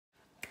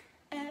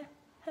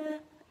Hey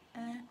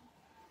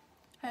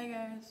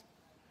guys.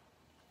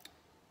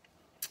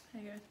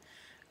 Hey guys.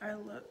 I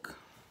look.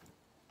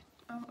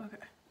 Oh, okay.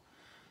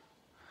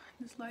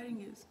 This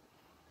lighting is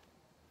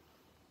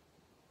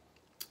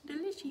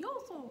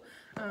delicioso.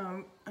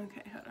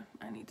 Okay, hold on.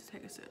 I need to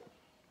take a sip.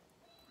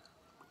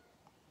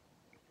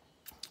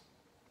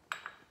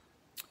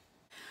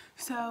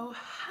 So,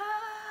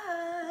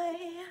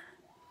 hi.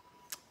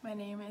 My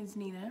name is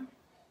Nina,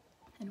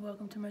 and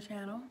welcome to my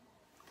channel.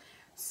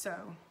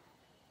 So,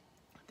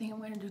 I think I'm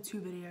going to do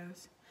 2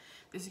 videos.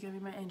 This is going to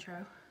be my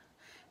intro.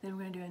 Then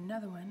we're going to do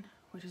another one,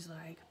 which is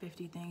like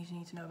 50 things you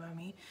need to know about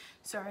me.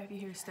 Sorry if you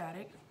hear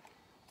static.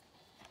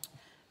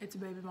 It's a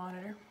baby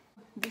monitor.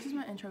 This is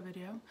my intro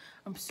video.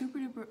 I'm super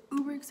duper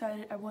uber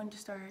excited. I wanted to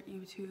start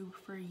YouTube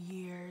for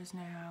years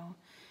now,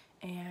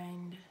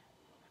 and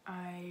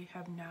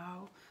I'm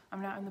now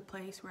in the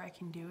place where I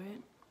can do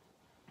it.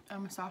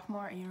 I'm a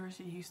sophomore at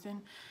University of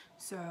Houston,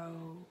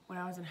 so when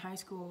I was in high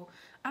school,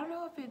 I don't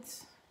know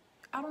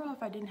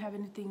if I didn't have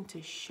anything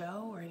to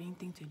show or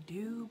anything to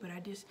do, but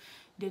I just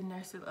didn't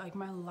necessarily, like,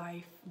 my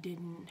life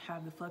didn't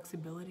have the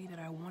flexibility that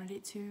I wanted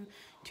it to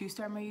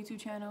start my YouTube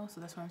channel,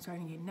 so that's why I'm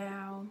starting it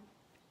now.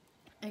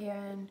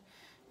 And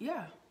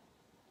yeah,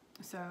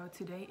 so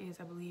today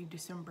is, I believe,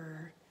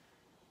 December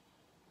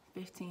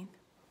 15th,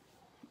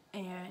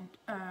 and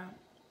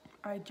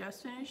I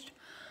just finished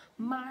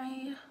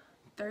my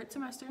 3rd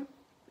semester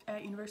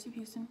at University of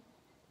Houston,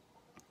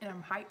 and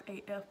I'm hype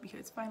AF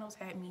because finals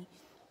had me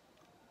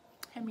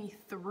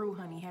through,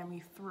 honey, had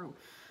me through.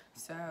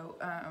 So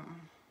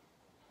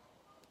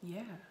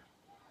yeah,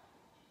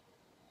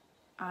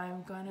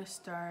 I'm gonna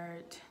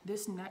start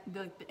this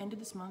like the end of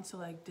this month, so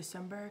like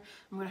December.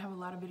 I'm gonna have a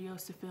lot of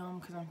videos to film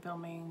because I'm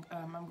filming.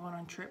 I'm going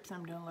on trips and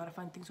I'm doing a lot of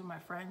fun things with my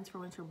friends for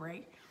winter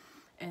break,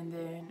 and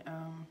then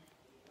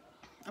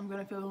I'm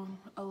gonna film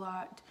a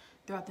lot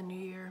throughout the new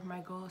year. My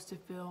goal is to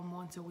film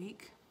once a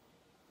week,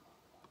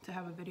 to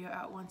have a video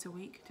out once a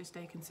week, to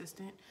stay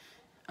consistent.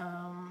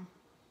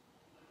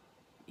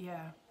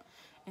 Yeah,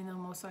 and they'll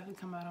most likely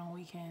come out on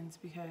weekends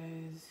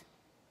because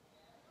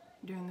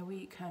during the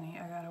week, honey,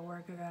 I gotta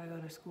work, I gotta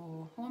go to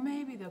school. Well,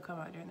 maybe they'll come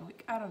out during the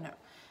week. I don't know.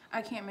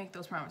 I can't make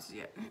those promises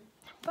yet.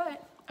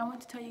 But I want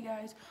to tell you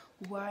guys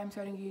why I'm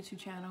starting a YouTube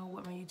channel,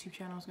 what my YouTube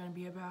channel is gonna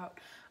be about.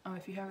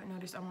 If you haven't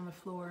noticed, I'm on the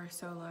floor.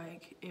 So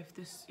like, if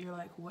you're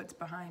like, what's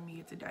behind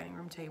me? It's a dining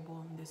room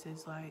table, and this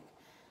is like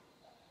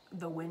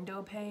the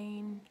window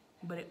pane,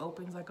 but it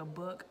opens like a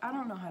book. I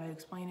don't know how to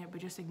explain it, but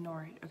just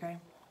ignore it, okay?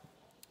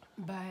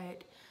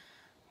 But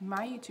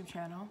my YouTube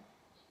channel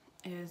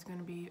is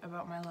gonna be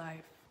about my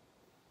life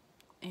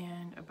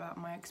and about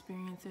my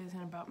experiences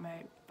and about my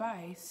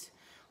advice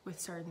with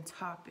certain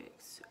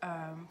topics.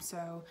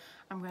 So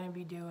I'm going to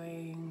be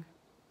doing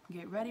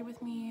get ready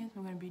with me,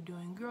 I'm going to be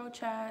doing girl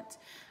chats,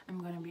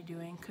 I'm going to be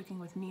doing cooking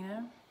with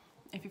Nina.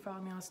 If you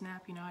follow me on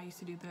Snap, you know I used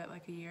to do that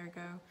like a year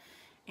ago,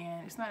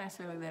 and it's not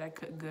necessarily that I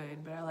cook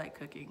good, but I like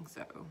cooking.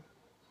 So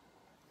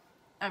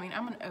I mean,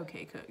 I'm an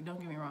okay cook, don't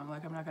get me wrong,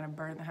 like I'm not going to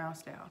burn the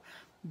house down,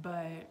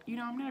 but you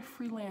know, I'm not a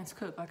freelance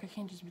cook. Like I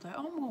can't just be like,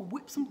 oh, I'm gonna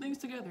whip some things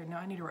together. No,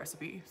 I need a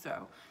recipe.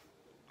 So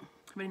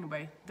but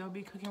anyway, they'll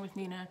be cooking with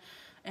Nina,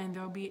 and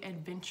there'll be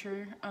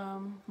adventure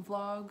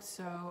vlogs.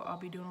 So I'll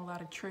be doing a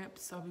lot of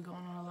trips. I'll be going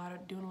on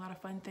doing a lot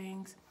of fun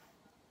things,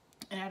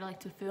 and I'd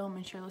like to film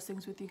and share those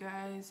things with you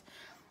guys.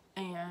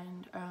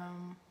 And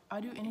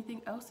I'll do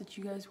anything else that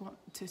you guys want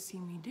to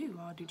see me do.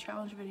 I'll do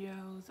challenge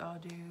videos. I'll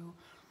do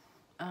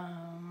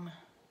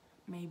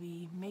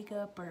maybe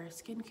makeup or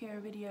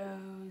skincare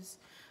videos.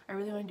 I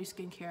really want to do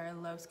skincare. I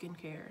love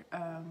skincare.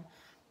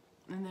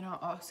 And then I'll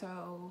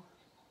also,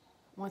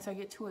 once I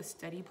get to a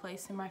steady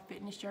place in my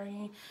fitness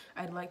journey,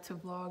 I'd like to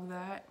vlog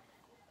that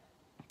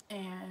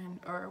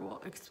or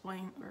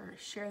explain or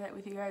share that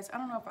with you guys. I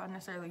don't know if I'll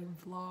necessarily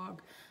vlog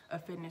a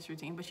fitness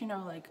routine, but you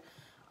know, like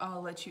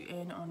I'll let you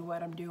in on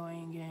what I'm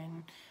doing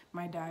and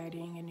my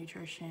dieting and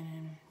nutrition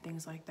and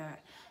things like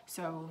that.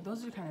 So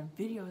those are the kind of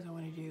videos I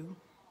want to do.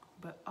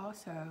 But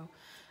also,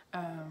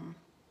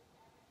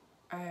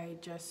 I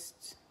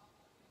just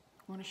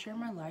want to share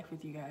my life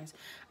with you guys.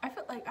 I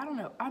feel like, I don't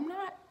know, I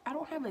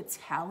don't have a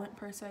talent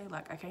per se.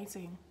 Like I can't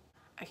sing,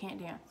 I can't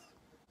dance,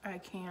 I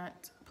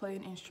can't play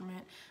an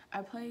instrument. I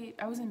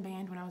was in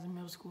band when I was in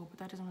middle school, but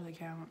that doesn't really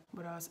count.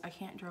 What else? I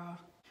can't draw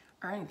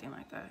or anything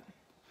like that.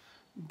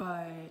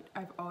 But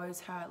I've always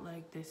had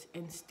like this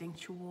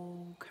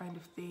instinctual kind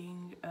of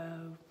thing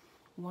of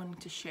wanting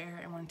to share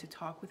and wanting to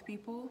talk with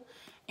people,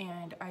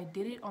 and I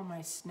did it on my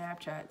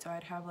Snapchat. So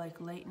I'd have like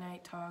late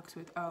night talks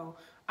with, oh,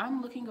 I'm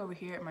looking over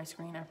here at my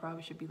screen, I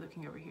probably should be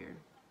looking over here.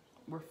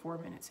 We're 4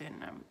 minutes in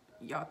and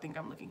y'all think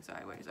I'm looking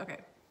sideways. Okay.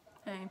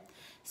 Hey,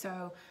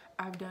 so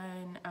I've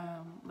done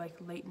like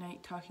late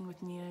night talking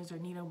with Nina's or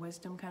Nina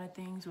Wisdom kind of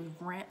things with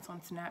rants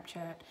on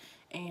Snapchat,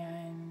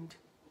 and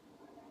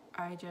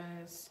I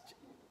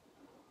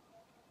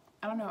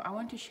don't know, I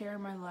want to share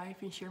my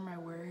life and share my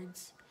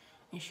words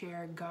and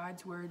share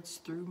God's words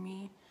through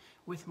me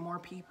with more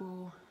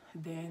people.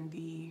 than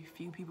the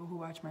few people who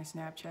watch my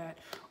Snapchat,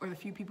 or the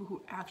few people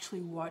who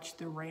actually watch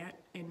the rant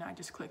and not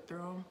just click through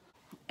them.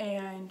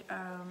 And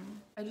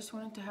I just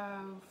wanted to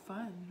have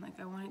fun. Like,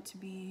 I want it to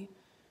be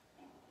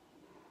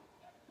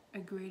a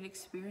great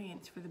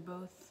experience for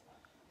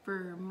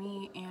for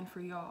me and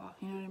for y'all,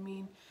 you know what I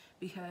mean?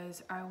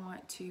 Because I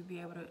want to be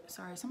able to,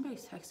 sorry,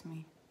 somebody's texting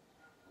me.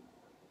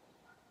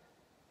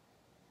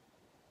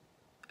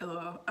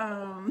 Hello.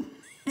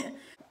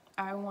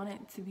 I want it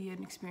to be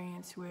an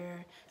experience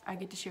where I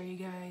get to share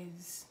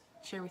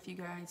with you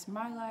guys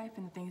my life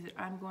and the things that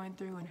I'm going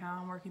through and how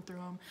I'm working through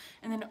them.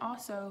 And then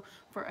also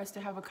for us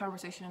to have a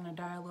conversation and a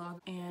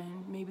dialogue,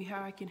 and maybe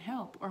how I can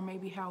help, or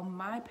maybe how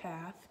my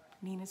path,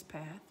 Nina's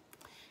path,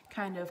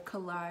 kind of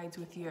collides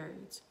with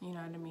yours, you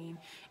know what I mean?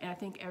 And I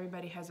think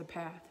everybody has a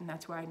path, and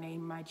that's why I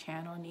named my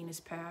channel Nina's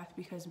Path,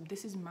 because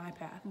this is my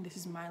path and this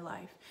is my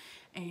life.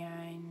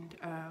 And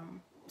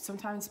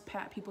sometimes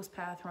people's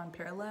paths run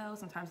parallel,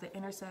 sometimes they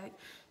intersect,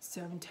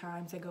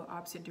 sometimes they go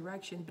opposite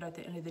directions, but at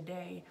the end of the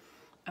day,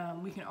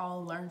 we can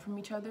all learn from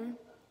each other.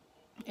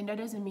 And that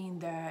doesn't mean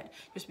that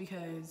just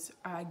because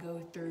I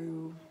go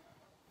through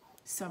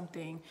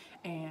something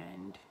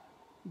and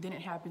then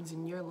it happens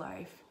in your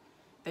life,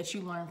 that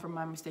you learn from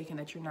my mistake and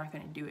that you're not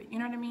going to do it. You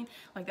know what I mean?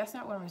 Like, that's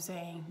not what I'm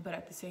saying, but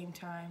at the same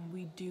time,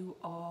 we do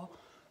all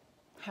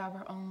have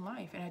our own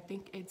life. And I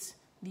think it's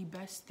the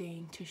best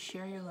thing to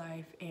share your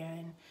life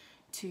and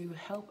to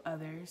help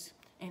others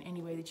in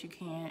any way that you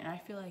can. And I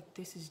feel like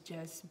this has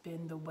just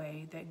been the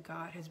way that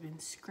God has been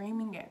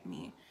screaming at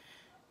me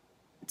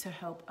to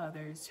help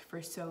others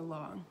for so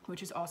long,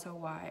 which is also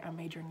why I'm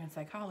majoring in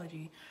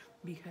psychology,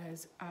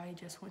 because I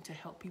just want to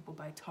help people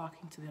by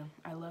talking to them.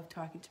 I love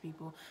talking to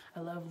people. I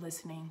love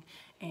listening.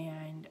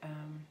 And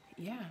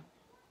yeah,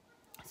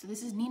 so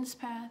this is Nina's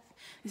Path.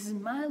 This is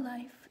my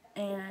life.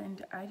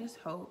 And I just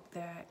hope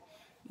that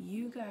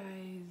you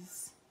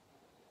guys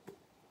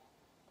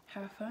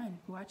have fun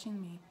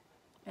watching me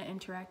and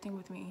interacting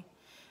with me.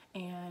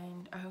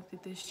 And I hope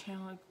that this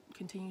channel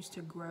continues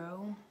to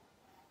grow,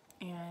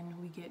 and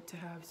we get to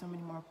have so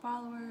many more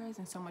followers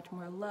and so much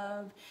more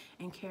love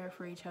and care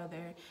for each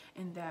other,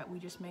 and that we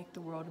just make the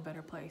world a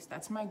better place.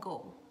 That's my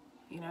goal,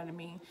 you know what I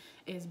mean?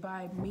 Is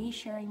by me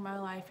sharing my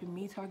life and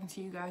me talking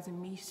to you guys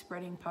and me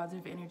spreading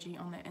positive energy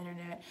on the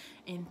internet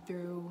and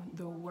through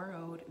the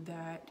world,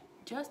 that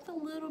just a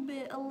little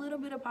bit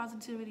of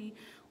positivity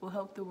will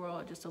help the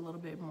world just a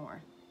little bit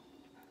more.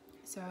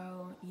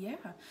 So yeah,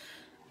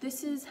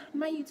 this is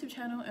my YouTube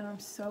channel, and I'm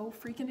so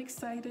freaking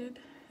excited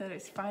that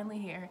it's finally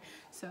here.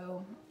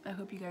 So I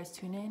hope you guys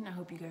tune in. I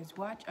hope you guys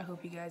watch. I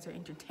hope you guys are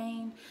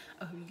entertained.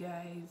 I hope you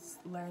guys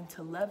learn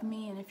to love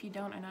me. And if you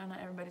don't, I know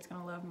not everybody's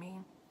gonna love me.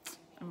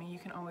 I mean, you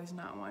can always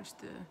not watch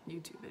the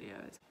YouTube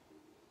videos.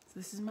 So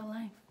this is my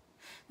life.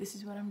 This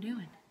is what I'm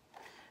doing.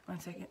 1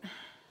 second.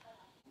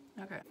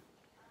 Okay.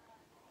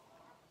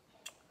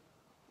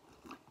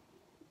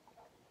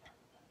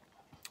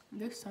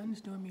 This sun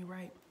is doing me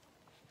right.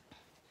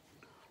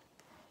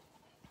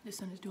 This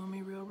sun is doing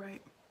me real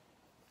right.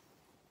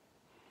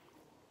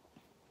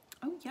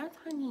 Oh yes,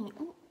 honey.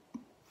 Ooh.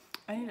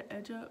 I need to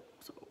edge up,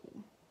 so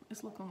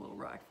it's looking a little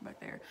rough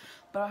back there,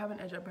 but I'll have an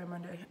edge up by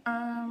Monday.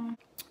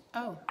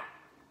 Oh,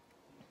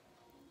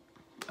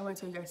 I want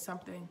to tell you guys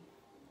something.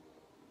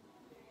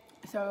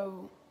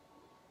 So,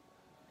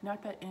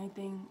 not that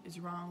anything is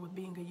wrong with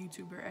being a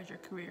YouTuber as your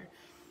career.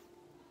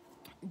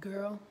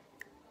 Girl,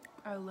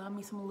 I love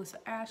me some Alyssa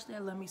Ashley. I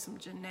love me some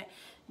Jeanette,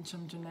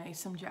 some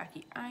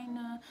Jackie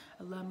Aina.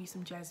 I love me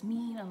some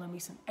Jasmine. I love me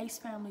some Ace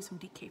Family, some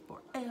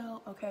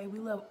DK4L. Okay, we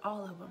love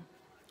all of them.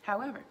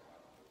 However,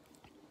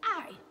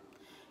 I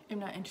am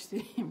not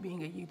interested in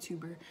being a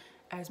YouTuber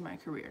as my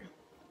career.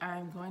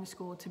 I'm going to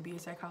school to be a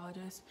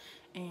psychologist,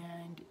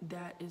 and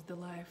that is the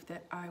life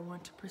that I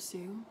want to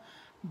pursue.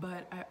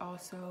 But I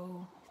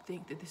also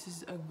think that this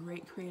is a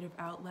great creative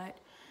outlet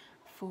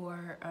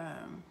for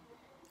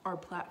our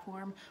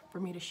platform for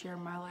me to share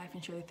my life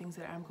and share the things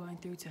that I'm going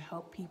through to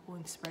help people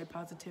and spread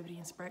positivity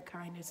and spread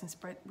kindness and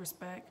spread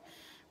respect.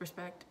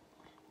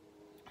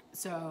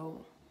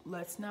 So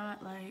let's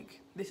not,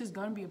 like, this is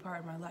gonna be a part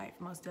of my life,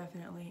 most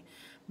definitely,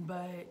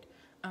 but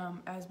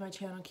as my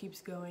channel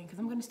keeps going, because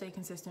I'm going to stay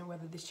consistent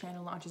whether this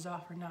channel launches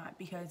off or not,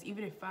 because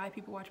even if 5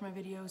 people watch my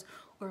videos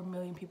or 1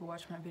 million people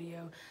watch my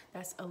video,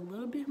 that's a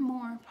little bit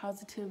more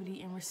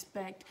positivity and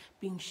respect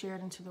being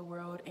shared into the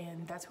world,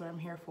 and that's what I'm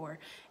here for.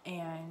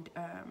 And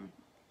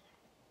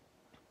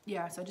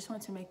yeah, so I just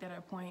wanted to make that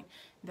a point,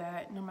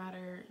 that no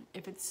matter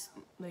if it's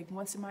like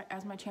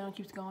as my channel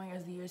keeps going,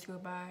 as the years go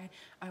by,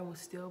 I will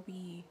still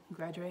be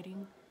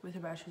graduating with a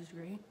bachelor's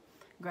degree,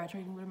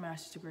 graduating with a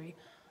master's degree,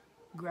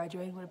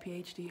 graduating with a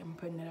PhD. I'm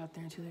putting it out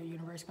there into the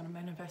universe, going to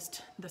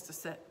manifest the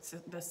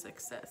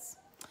success.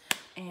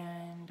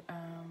 And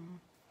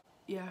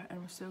yeah, and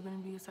I'm still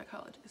going to be a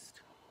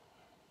psychologist,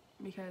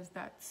 because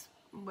that's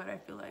what I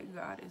feel like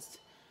God is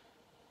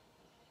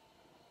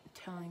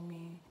telling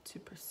me to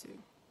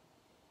pursue.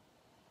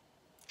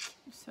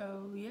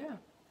 So yeah,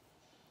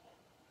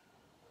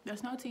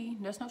 that's no tea,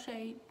 that's no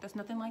shade, that's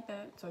nothing like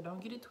that. So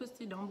don't get it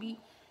twisted. Don't be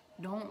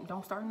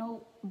Don't start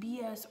no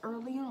BS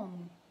early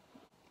on.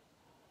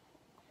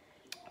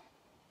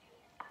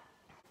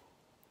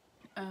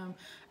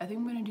 I think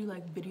I'm gonna do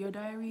like video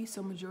diaries,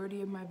 so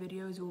majority of my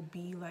videos will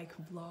be like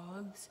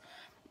vlogs,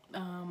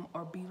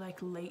 or be like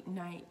late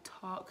night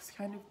talks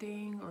kind of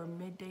thing, or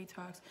midday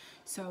talks.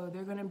 So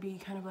they're gonna be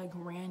kind of like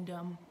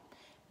random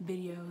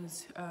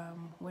videos,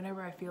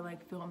 whenever I feel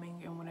like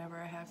filming and whenever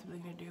I have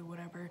something to do,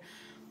 whenever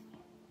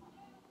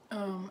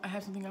I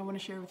have something I want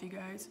to share with you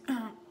guys.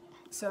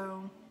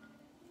 So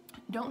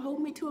don't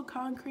hold me to a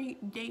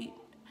concrete date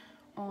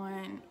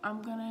on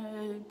I'm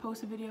gonna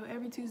post a video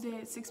every Tuesday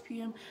at 6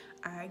 p.m.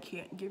 I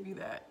can't give you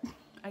that.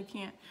 I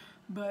can't.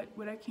 But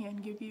what I can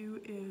give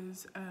you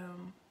is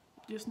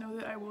just know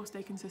that I will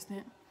stay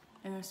consistent,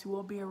 and this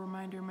will be a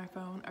reminder in my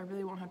phone. I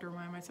really won't have to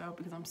remind myself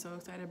because I'm so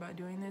excited about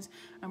doing this.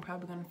 I'm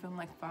probably gonna film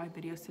like 5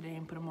 videos today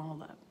and put them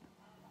all up.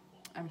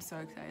 I'm so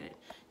excited.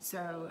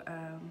 So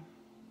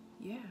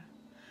yeah,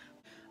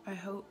 I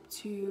hope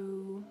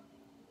to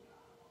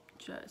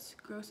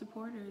just grow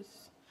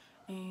supporters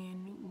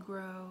and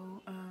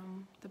grow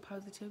the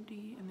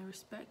positivity and the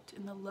respect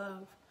and the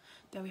love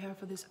that we have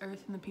for this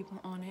earth and the people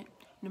on it,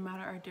 no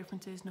matter our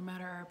differences, no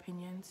matter our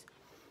opinions.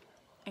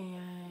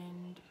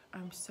 And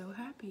I'm so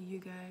happy you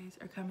guys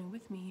are coming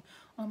with me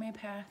on my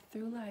path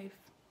through life.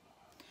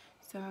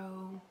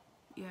 So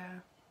yeah,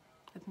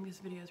 I think this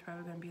video is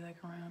probably going to be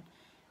like around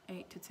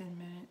 8 to 10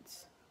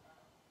 minutes,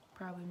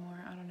 probably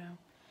more, I don't know.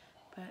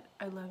 But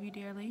I love you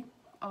dearly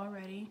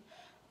already,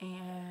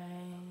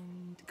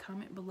 and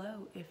comment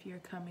below if you're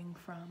coming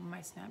from my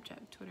Snapchat,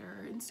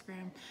 Twitter, or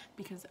Instagram,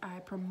 because I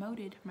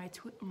promoted my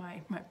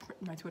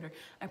Twitter.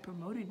 I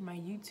promoted my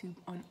YouTube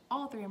on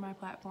all 3 of my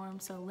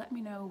platforms. So let me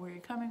know where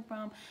you're coming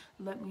from.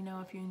 Let me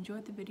know if you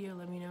enjoyed the video.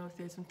 Let me know if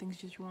there's some things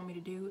that you want me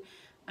to do.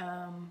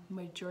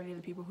 Majority of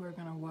the people who are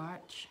gonna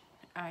watch,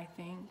 I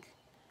think,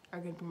 are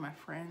gonna be my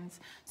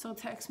friends. So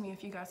text me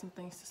if you got some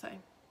things to say.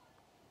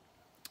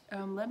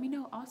 Let me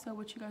know also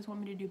what you guys want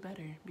me to do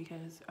better,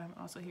 because I'm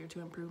also here to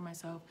improve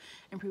myself,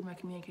 improve my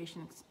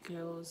communication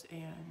skills,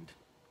 and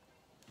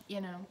you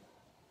know,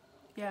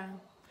 yeah.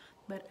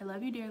 But I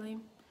love you dearly.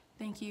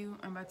 Thank you.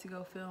 I'm about to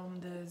go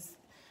film this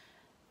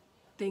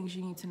things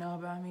you need to know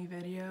about me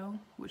video,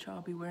 which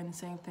I'll be wearing the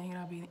same thing and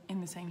I'll be in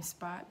the same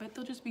spot, but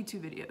they'll just be 2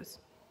 videos.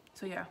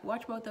 So yeah,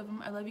 watch both of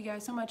them. I love you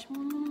guys so much.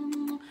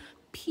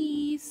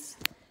 Peace.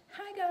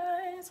 Hi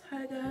guys.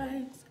 Hi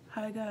guys.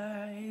 Hi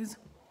guys.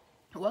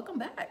 Welcome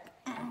back.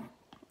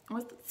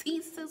 What's the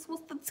tea, sis?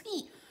 What's the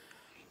tea?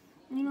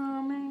 You know what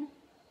I mean?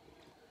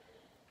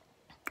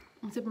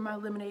 I'm sipping my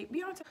lemonade.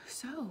 Beyonce.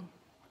 So,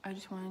 I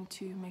just wanted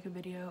to make a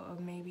video of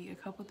maybe a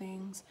couple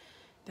things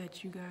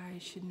that you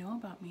guys should know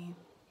about me.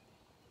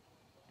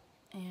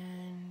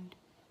 And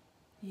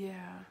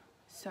yeah,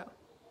 so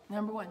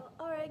number 1.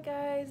 Alright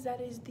guys,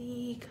 that is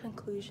the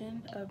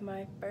conclusion of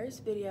my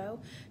first video.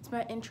 It's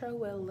my intro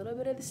with a little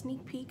bit of the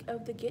sneak peek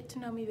of the get to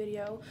know me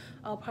video.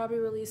 I'll probably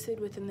release it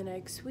within the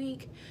next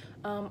week,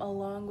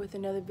 along with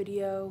another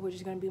video, which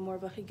is going to be more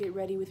of a get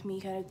ready with me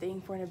kind of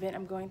thing for an event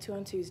I'm going to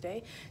on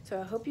Tuesday.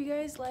 So I hope you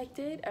guys liked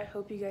it. I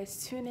hope you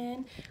guys tune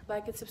in,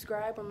 like and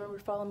subscribe. Remember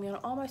to follow me on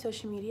all my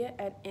social media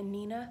at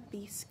Anina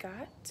B.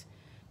 Scott.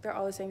 They're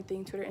all the same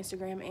thing, Twitter,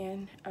 Instagram,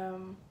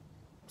 and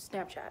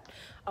Snapchat.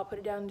 I'll put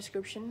it down in the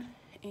description.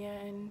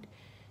 And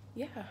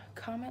yeah,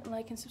 comment,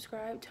 like, and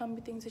subscribe. Tell me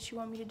things that you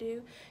want me to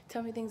do.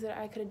 Tell me things that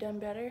I could have done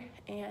better.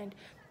 And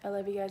I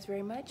love you guys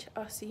very much.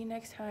 I'll see you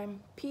next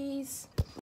time. Peace.